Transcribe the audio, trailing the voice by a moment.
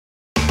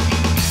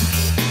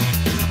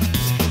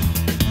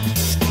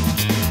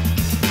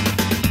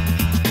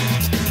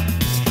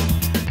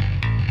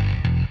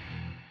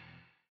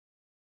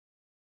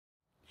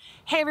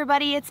Hey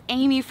everybody, it's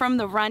Amy from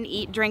the Run,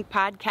 Eat, Drink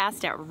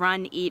podcast at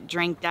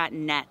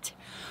runeatdrink.net.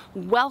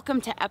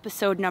 Welcome to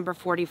episode number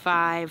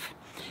 45.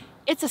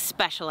 It's a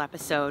special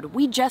episode.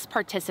 We just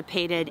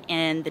participated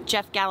in the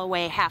Jeff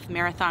Galloway half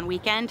marathon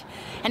weekend,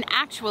 and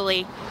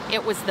actually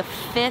it was the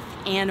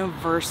 5th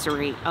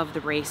anniversary of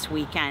the race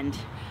weekend.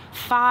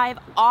 5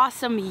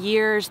 awesome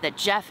years that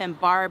Jeff and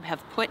Barb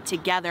have put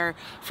together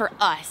for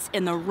us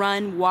in the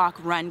Run, Walk,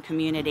 Run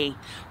community.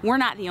 We're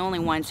not the only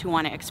ones who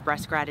want to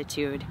express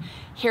gratitude.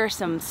 Here are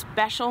some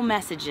special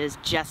messages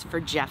just for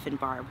Jeff and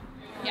Barb.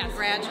 Yes.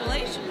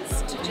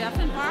 Congratulations to Jeff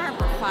and Barb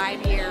for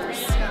 5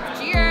 years.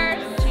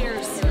 Cheers!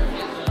 Cheers.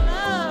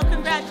 Oh,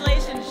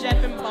 congratulations,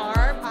 Jeff and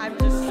Barb. I'm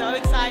just so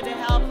excited to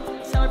help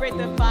celebrate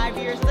the 5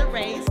 years of the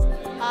race.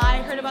 I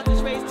heard about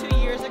this race 2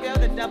 years ago,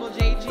 the Double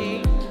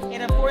JG,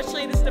 and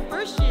unfortunately this is the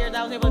first year that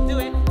I was able to do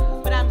it,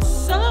 but I'm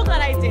so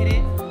glad I did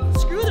it.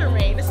 Screw the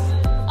rain, this is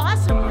an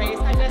awesome race.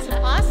 I met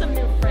some awesome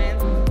new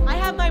friends. I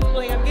have my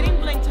bling, I'm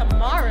getting bling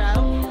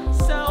tomorrow,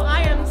 so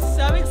I am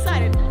so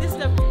excited. This is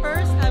the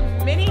first of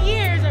many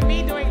years of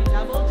me doing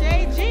Double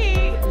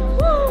JG.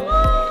 Woo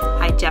woo!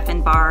 Hi Jeff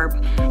and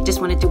Barb. Just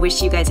wanted to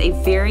wish you guys a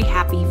very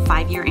happy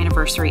 5-year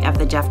anniversary of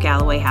the Jeff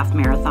Galloway half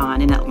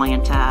marathon in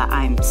Atlanta.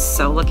 I'm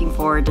so looking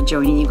forward to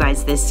joining you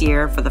guys this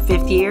year for the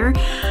 5th year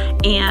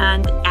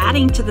and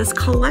adding to this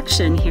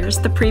collection. Here's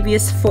the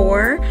previous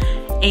 4,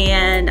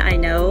 and I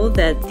know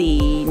that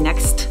the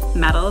next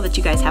medal that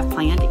you guys have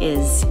planned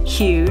is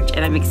huge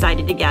and I'm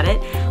excited to get it.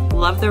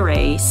 Love the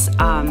race.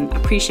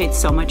 Appreciate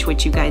so much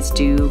what you guys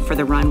do for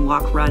the Run,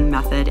 Walk, Run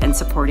method and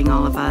supporting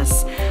all of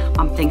us.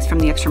 Thanks from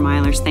the Extra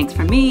Milers. Thanks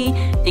from me.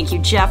 Thank you,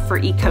 Jeff, for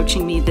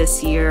e-coaching me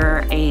this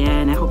year,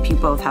 and I hope you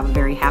both have a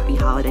very happy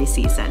holiday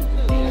season.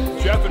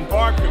 Jeff and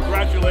Barb,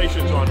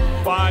 congratulations on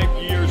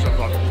 5 years of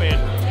a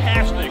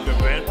fantastic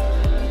event.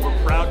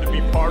 We're proud to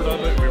be part of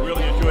it. We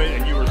really enjoy it,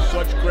 and you are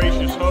such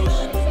gracious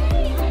hosts.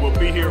 We'll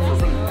be here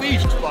for at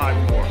least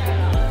 5 more.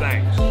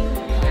 Thanks.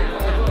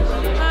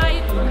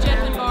 Hi,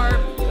 Jeff and Barb.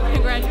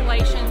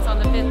 Congratulations on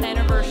the 5th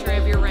anniversary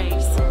of your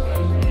race.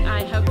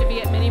 I hope to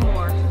be at many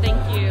more.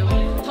 Thank you.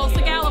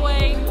 Tulsa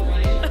Galloway.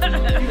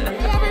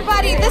 Hey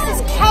everybody, this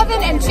is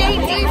Kevin and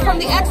JD from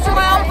the Extra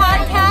Mile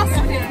podcast.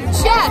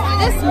 Jeff,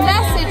 this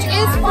message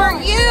is for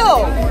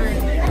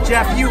you.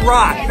 Jeff, you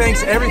rock.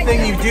 Thanks for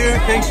everything you do.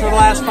 Thanks for the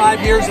last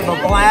 5 years of a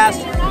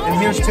blast. And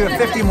here's to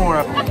 50 more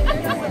of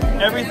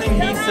them. Everything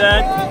he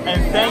said,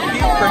 and thank you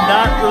for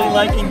not really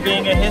liking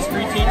being a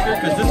history teacher,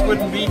 because this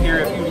wouldn't be here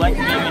if you liked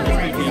being a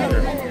history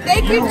teacher.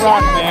 Thank you,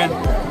 rock, Jeff. man.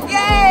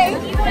 Yay!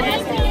 I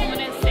want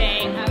to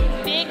say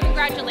a big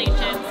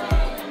congratulations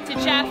to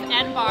Jeff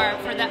and Barb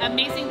for the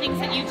amazing things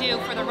that you do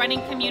for the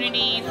running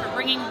community, for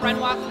bringing Run,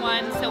 Walk,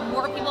 Run so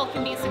more people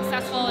can be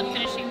successful in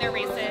finishing their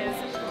races,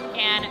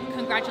 and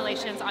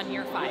congratulations on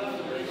year 5.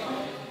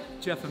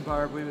 Jeff and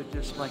Barb, we would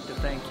just like to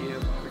thank you.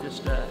 We're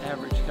just an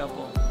average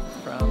couple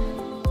from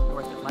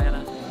North Atlanta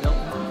and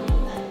Milton.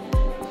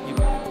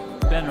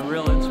 You've been a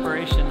real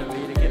inspiration to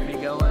me to get me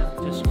going,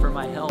 just for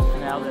my health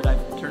now that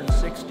I've turned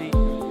 60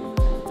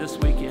 this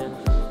weekend.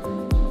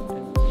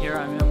 And here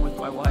I am with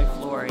my wife,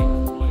 Lori.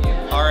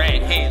 All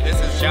right, hey, this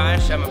is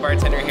Josh. I'm a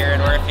bartender here at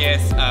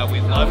Orpheus.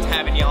 We loved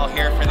having y'all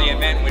here for the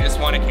event. We just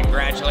want to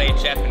congratulate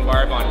Jeff and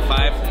Barb on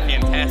 5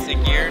 fantastic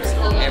years,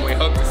 and we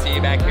hope to see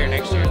you back here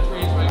next year.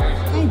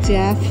 Hi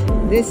Jeff,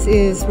 this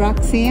is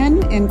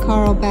Roxanne and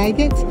Carl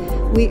Baggett.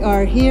 We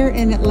are here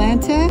in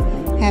Atlanta,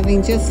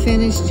 having just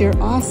finished your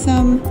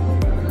awesome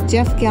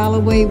Jeff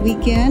Galloway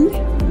weekend.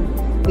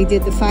 We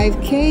did the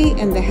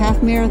 5K and the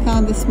half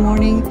marathon this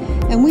morning,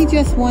 and we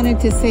just wanted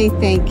to say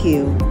thank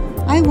you.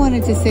 I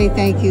wanted to say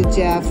thank you,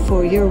 Jeff,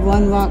 for your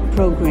Run Walk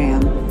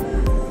program.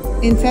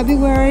 In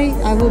February,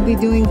 I will be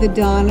doing the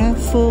Donna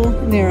full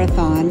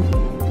marathon.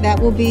 That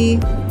will be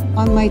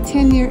on my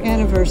 10-year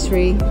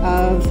anniversary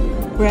of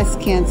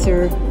breast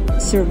cancer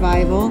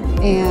survival,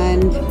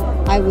 and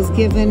I was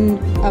given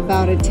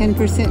about a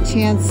 10%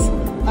 chance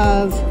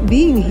of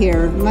being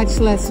here, much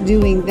less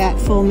doing that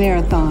full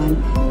marathon.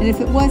 And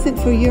if it wasn't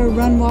for your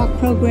Run Walk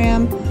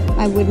program,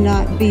 I would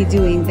not be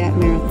doing that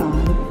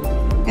marathon.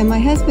 And my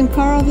husband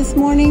Carl this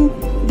morning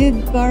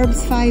did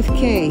Barb's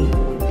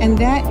 5K, and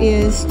that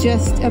is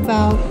just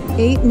about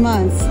 8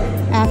 months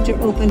after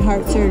open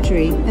heart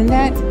surgery. And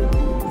that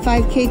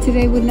 5K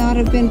today would not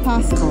have been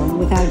possible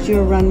without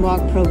your Run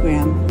Walk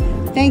program.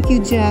 Thank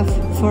you, Jeff,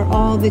 for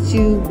all that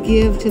you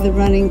give to the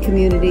running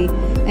community,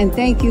 and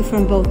thank you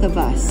from both of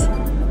us.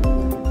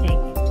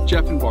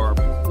 Jeff and Barb,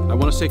 I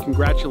want to say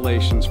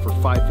congratulations for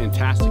 5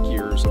 fantastic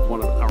years of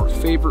one of our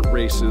favorite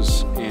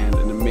races and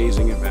an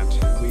amazing event.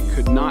 We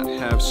could not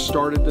have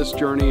started this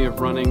journey of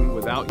running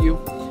without you,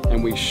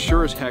 and we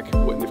sure as heck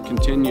wouldn't have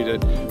continued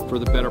it for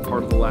the better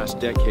part of the last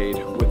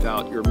decade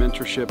without your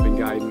mentorship and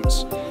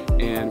guidance.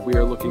 And we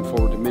are looking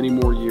forward to many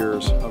more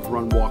years of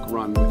Run, Walk,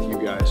 Run with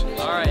you guys.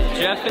 All right,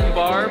 Jeff and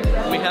Barb,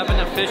 we haven't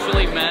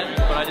officially met,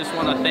 but I just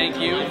want to thank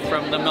you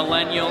from the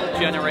millennial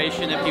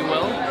generation, if you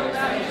will.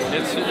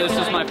 This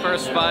is my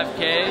first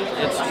 5K.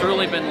 It's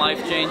truly been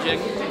life-changing.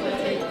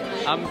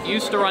 I'm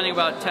used to running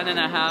about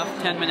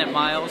 10-minute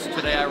miles.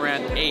 Today I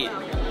ran 8.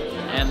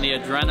 And the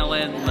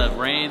adrenaline, the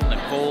rain,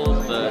 the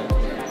cold,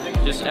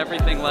 just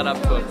everything led up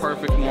to a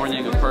perfect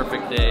morning, a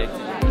perfect day.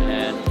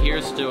 And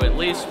here's to at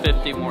least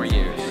 50 more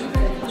years.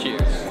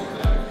 Cheers.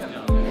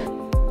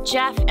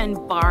 Jeff and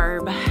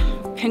Barb,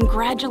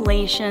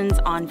 congratulations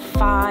on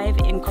 5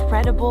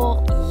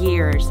 incredible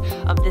years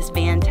of this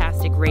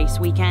fantastic race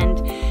weekend.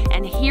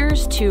 And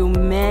here's to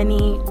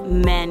many,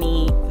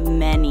 many,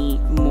 many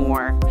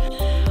more.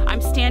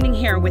 I'm standing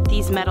here with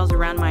these medals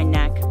around my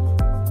neck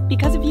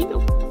because of you.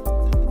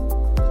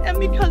 And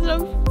because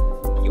of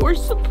your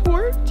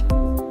support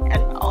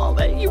and all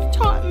that you've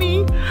taught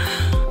me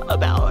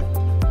about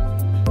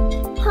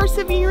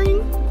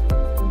persevering,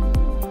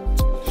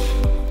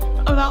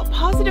 about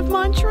positive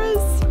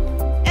mantras,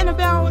 and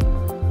about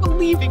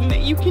believing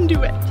that you can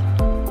do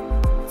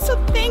it.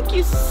 So thank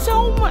you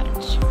so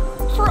much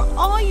for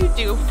all you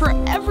do for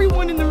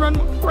everyone in the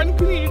run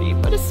community,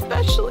 but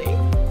especially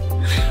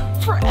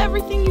for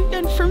everything you've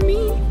done for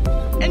me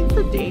and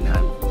for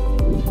Dana.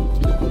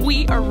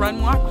 We are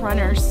Run Walk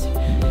Runners,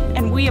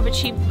 and we have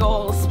achieved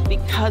goals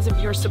because of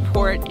your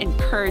support,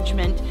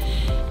 encouragement,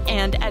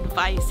 and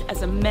advice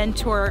as a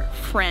mentor,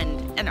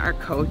 friend, and our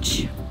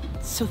coach.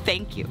 So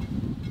thank you.